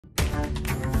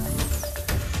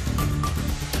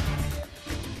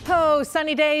Oh,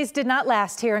 sunny days did not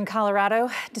last here in Colorado.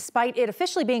 Despite it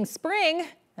officially being spring,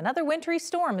 another wintry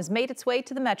storm has made its way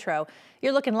to the metro.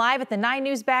 You're looking live at the 9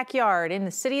 News backyard in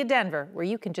the city of Denver, where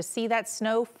you can just see that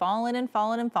snow falling and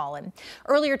falling and falling.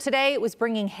 Earlier today, it was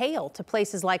bringing hail to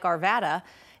places like Arvada.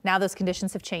 Now those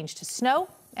conditions have changed to snow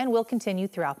and will continue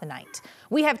throughout the night.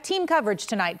 We have team coverage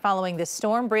tonight following this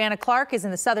storm. Brianna Clark is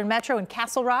in the southern metro in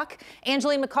Castle Rock.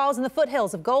 Angeline McCall is in the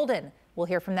foothills of Golden. We'll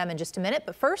hear from them in just a minute,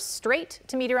 but first, straight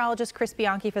to meteorologist Chris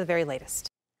Bianchi for the very latest.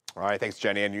 All right, thanks,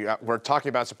 Jenny. And we're talking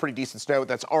about some pretty decent snow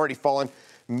that's already fallen.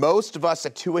 Most of us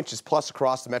at 2 inches plus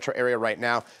across the metro area right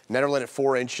now. Netherland at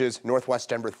 4 inches, Northwest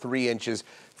Denver 3 inches,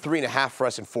 3.5 for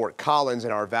us in Fort Collins,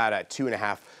 and Arvada at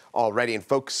 2.5 already. And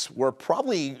folks, we're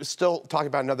probably still talking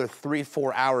about another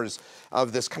 3-4 hours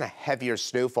of this kind of heavier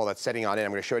snowfall that's setting on in.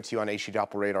 I'm going to show it to you on HD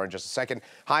Doppler radar in just a second.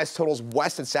 Highest totals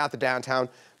west and south of downtown.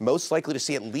 Most likely to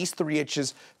see at least 3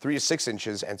 inches, 3 to 6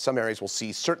 inches, and some areas will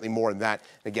see certainly more than that.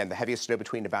 Again, the heaviest snow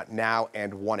between about now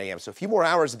and 1 a.m. So a few more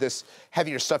hours of this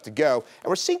heavier stuff to go. And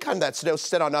we're seeing kind of that snow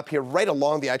set on up here right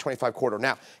along the I-25 corridor.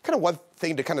 Now, kind of one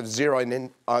thing to kind of zero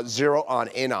in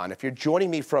on. If you're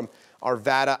joining me from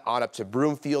Arvada on up to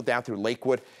Broomfield, down through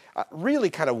Lakewood, really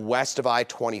kind of west of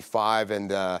I-25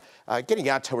 and getting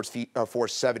out towards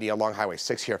 470 along Highway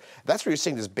 6 here. That's where you're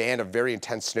seeing this band of very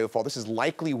intense snowfall. This is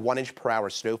likely 1 inch per hour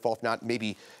snowfall, if not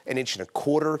maybe 1.25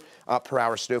 inches per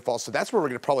hour snowfall. So that's where we're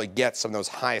going to probably get some of those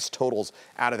highest totals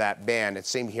out of that band. And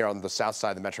same here on the south side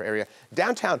of the metro area.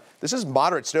 Downtown, this is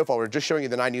moderate snowfall. We're just showing you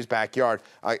the 9 News backyard.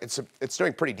 It's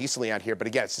snowing pretty decently out here, but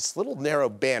again, it's this little narrow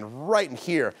band right in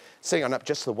here, sitting on up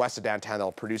just to the west of downtown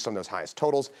that'll produce some of those highest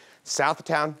totals. South of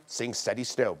town, seeing steady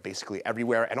snow basically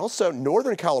everywhere. And also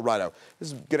northern Colorado.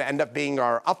 This is going to end up being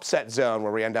our upset zone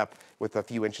where we end up with a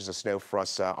few inches of snow for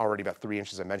us, already about 3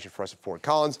 inches I mentioned for us at Fort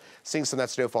Collins. Seeing some of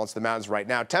that snowfall into the mountains right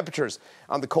now. Temperatures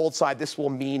on the cold side, this will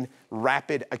mean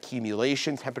rapid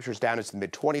accumulation. Temperatures down into the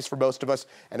mid-20s for most of us.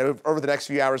 And over the next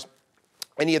few hours,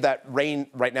 any of that rain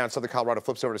right now in southern Colorado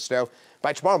flips over to snow.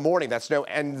 By tomorrow morning, that snow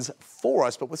ends for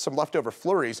us, but with some leftover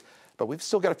flurries. But we've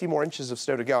still got a few more inches of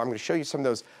snow to go. I'm going to show you some of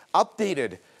those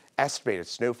updated estimated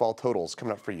snowfall totals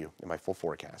coming up for you in my full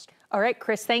forecast. All right,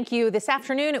 Chris, thank you. This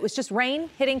afternoon, it was just rain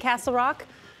hitting Castle Rock.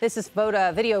 This is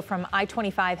video from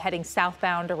I-25 heading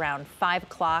southbound around 5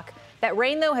 o'clock. That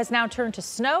rain, though, has now turned to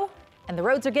snow, and the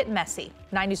roads are getting messy.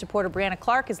 9 News reporter Brianna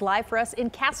Clark is live for us in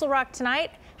Castle Rock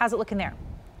tonight. How's it looking there?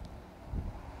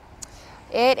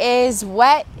 It is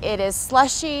wet, it is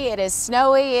slushy, it is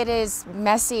snowy, it is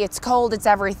messy, it's cold, it's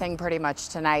everything pretty much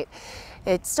tonight.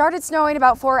 It started snowing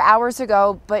about 4 hours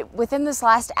ago, but within this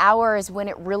last hour is when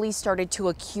it really started to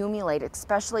accumulate,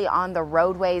 especially on the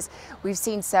roadways. We've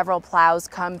seen several plows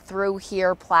come through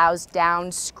here, plows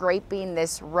down, scraping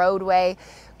this roadway.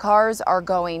 Cars are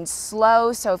going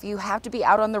slow, so if you have to be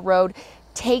out on the road,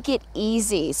 take it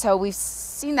easy. So we've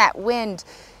seen that wind.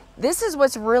 This is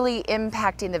what's really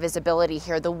impacting the visibility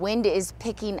here. The wind is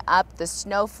picking up, the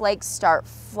snowflakes start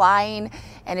flying,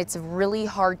 and it's really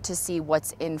hard to see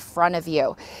what's in front of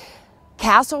you.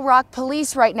 Castle Rock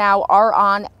police right now are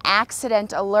on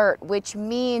accident alert, which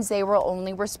means they will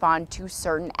only respond to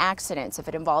certain accidents. If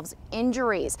it involves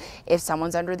injuries, if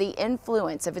someone's under the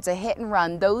influence, if it's a hit and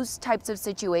run, those types of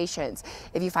situations.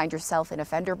 If you find yourself in a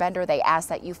fender bender, they ask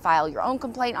that you file your own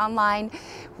complaint online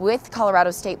with Colorado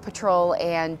State Patrol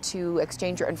and to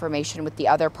exchange your information with the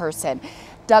other person.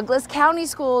 Douglas County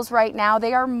schools right now,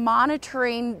 they are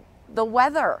monitoring the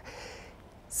weather.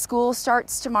 School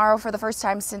starts tomorrow for the first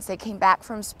time since they came back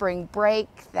from spring break.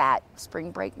 That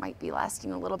spring break might be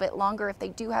lasting a little bit longer if they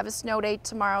do have a snow day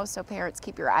tomorrow, so parents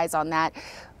keep your eyes on that.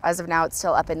 As of now, it's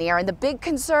still up in the air. And the big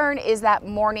concern is that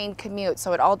morning commute,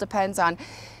 so it all depends on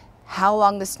how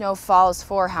long the snow falls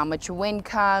for, how much wind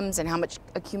comes, and how much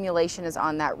accumulation is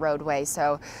on that roadway.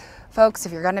 So folks,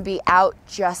 if you're gonna be out,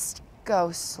 just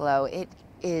go slow. It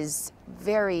is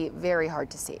very, very hard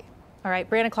to see. All right,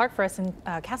 Brianna Clark for us in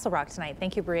Castle Rock tonight.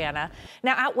 Thank you, Brianna.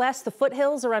 Now out west, the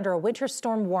foothills are under a winter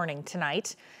storm warning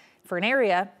tonight for an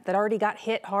area that already got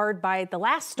hit hard by the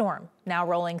last storm, now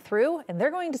rolling through, and they're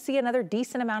going to see another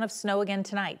decent amount of snow again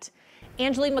tonight.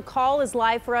 Angeline McCall is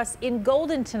live for us in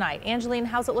Golden tonight. Angeline,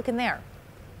 how's it looking there?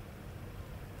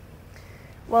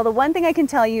 Well, the one thing I can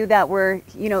tell you that we're,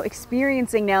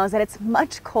 experiencing now is that it's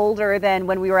much colder than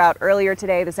when we were out earlier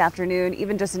today, this afternoon,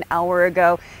 even just an hour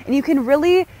ago. And you can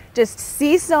really just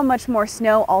see so much more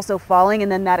snow also falling, and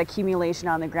then that accumulation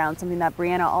on the ground, something that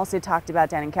Brianna also talked about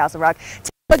down in Castle Rock.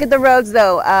 Look at the roads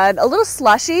though, a little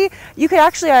slushy. You could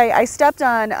actually, I stepped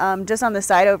on just on the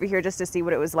side over here just to see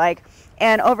what it was like.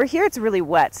 And over here it's really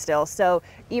wet still. So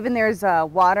even there's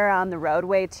water on the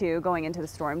roadway too going into the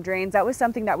storm drains. That was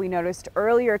something that we noticed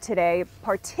earlier today,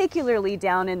 particularly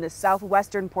down in the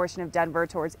southwestern portion of Denver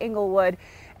towards Inglewood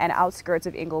and outskirts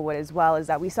of Inglewood as well, is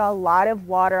that we saw a lot of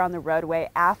water on the roadway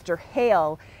after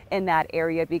hail in that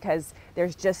area because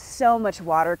there's just so much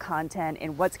water content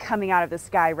in what's coming out of the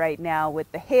sky right now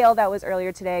with the hail that was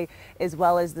earlier today as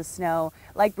well as the snow.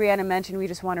 Like Brianna mentioned, we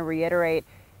just want to reiterate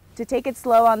to take it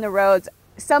slow on the roads.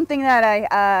 Something that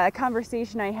a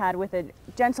conversation I had with a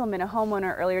gentleman, a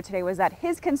homeowner earlier today, was that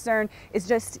his concern is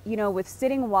just, you know, with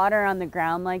sitting water on the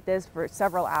ground like this for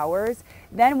several hours,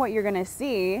 then what you're going to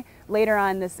see later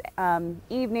on this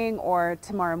evening or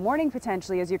tomorrow morning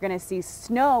potentially is you're going to see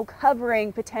snow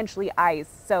covering potentially ice.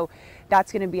 So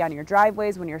that's going to be on your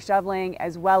driveways when you're shoveling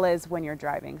as well as when you're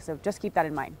driving. So just keep that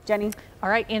in mind. Jenny? All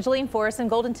right, Angeline, Forrest, and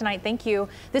Golden tonight, thank you.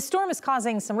 This storm is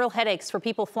causing some real headaches for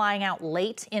people flying out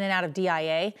late in and out of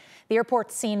DIA. The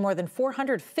airport's seen more than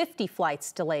 450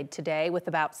 flights delayed today, with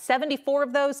about 74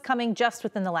 of those coming just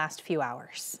within the last few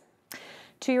hours.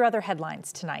 To your other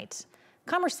headlines tonight.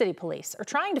 Commerce City police are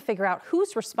trying to figure out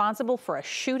who's responsible for a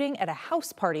shooting at a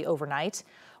house party overnight.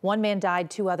 One man died,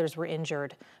 2 others were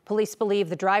injured. Police believe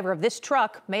the driver of this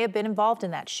truck may have been involved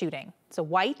in that shooting. It's a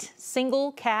white,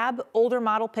 single cab, older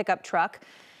model pickup truck.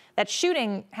 That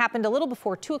shooting happened a little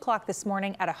before 2 o'clock this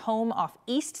morning at a home off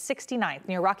East 69th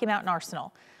near Rocky Mountain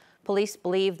Arsenal. Police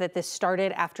believe that this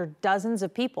started after dozens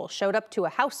of people showed up to a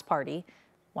house party.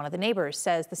 One of the neighbors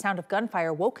says the sound of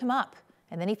gunfire woke him up,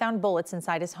 and then he found bullets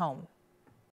inside his home.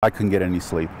 I couldn't get any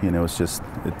sleep. You know,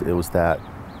 it was that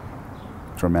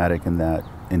dramatic and that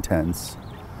intense.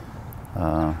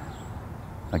 I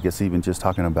guess even just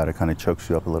talking about it kind of chokes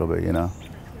you up a little bit, you know.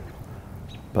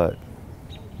 But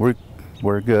we're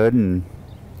good, and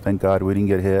thank God we didn't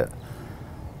get hit.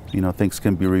 You know, things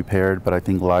can be repaired, but I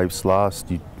think lives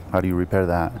lost, how do you repair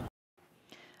that?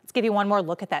 Let's give you one more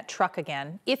look at that truck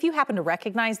again. If you happen to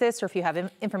recognize this or if you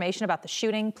have information about the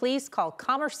shooting, please call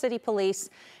Commerce City Police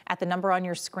at the number on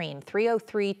your screen,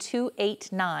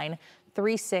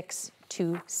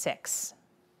 303-289-3626.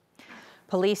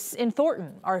 Police in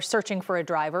Thornton are searching for a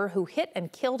driver who hit and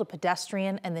killed a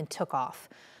pedestrian and then took off.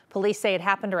 Police say it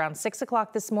happened around 6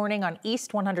 o'clock this morning on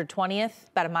East 120th,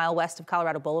 about a mile west of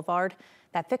Colorado Boulevard.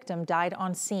 That victim died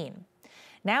on scene.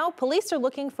 Now, police are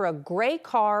looking for a gray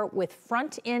car with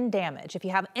front end damage. If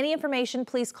you have any information,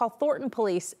 please call Thornton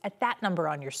Police at that number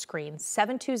on your screen,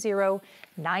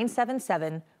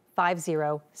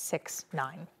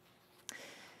 720-977-5069.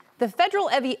 The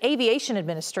Federal Aviation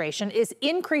Administration is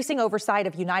increasing oversight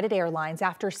of United Airlines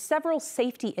after several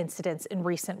safety incidents in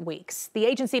recent weeks. The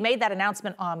agency made that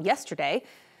announcement yesterday.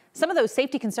 Some of those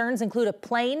safety concerns include a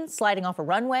plane sliding off a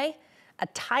runway, a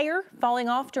tire falling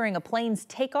off during a plane's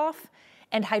takeoff,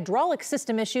 and hydraulic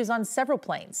system issues on several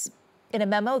planes. In a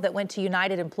memo that went to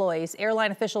United employees, airline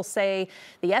officials say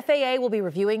the FAA will be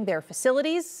reviewing their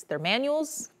facilities, their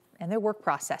manuals, and their work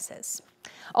processes.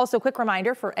 Also, quick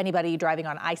reminder for anybody driving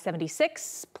on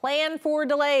I-76, plan for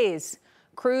delays.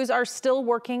 Crews are still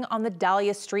working on the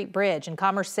Dahlia Street Bridge in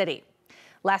Commerce City.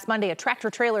 Last Monday, a tractor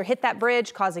trailer hit that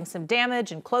bridge, causing some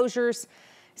damage and closures.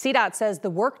 CDOT says the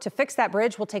work to fix that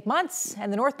bridge will take months,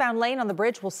 and the northbound lane on the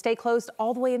bridge will stay closed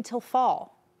all the way until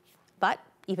fall. But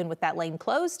even with that lane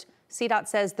closed, CDOT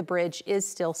says the bridge is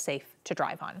still safe to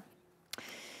drive on.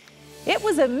 It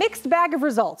was a mixed bag of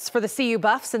results for the CU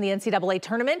Buffs in the NCAA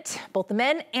tournament. Both the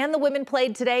men and the women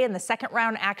played today in the second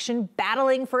round action,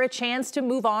 battling for a chance to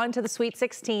move on to the Sweet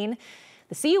 16.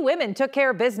 The CU women took care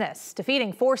of business,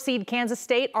 defeating 4-seed Kansas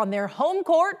State on their home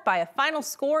court by a final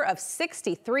score of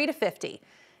 63-50.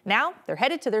 Now they're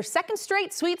headed to their second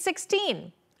straight Sweet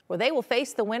 16, where they will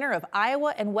face the winner of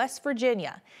Iowa and West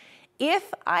Virginia.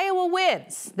 If Iowa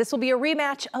wins, this will be a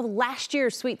rematch of last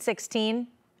year's Sweet 16.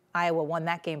 Iowa won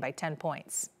that game by 10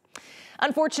 points.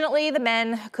 Unfortunately, the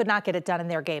men could not get it done in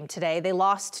their game today. They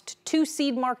lost to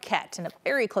 2-seed Marquette in a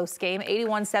very close game,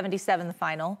 81-77 the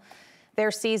final. Their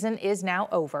season is now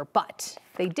over, but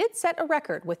they did set a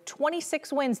record with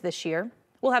 26 wins this year.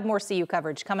 We'll have more CU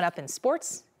coverage coming up in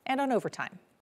sports and on Overtime.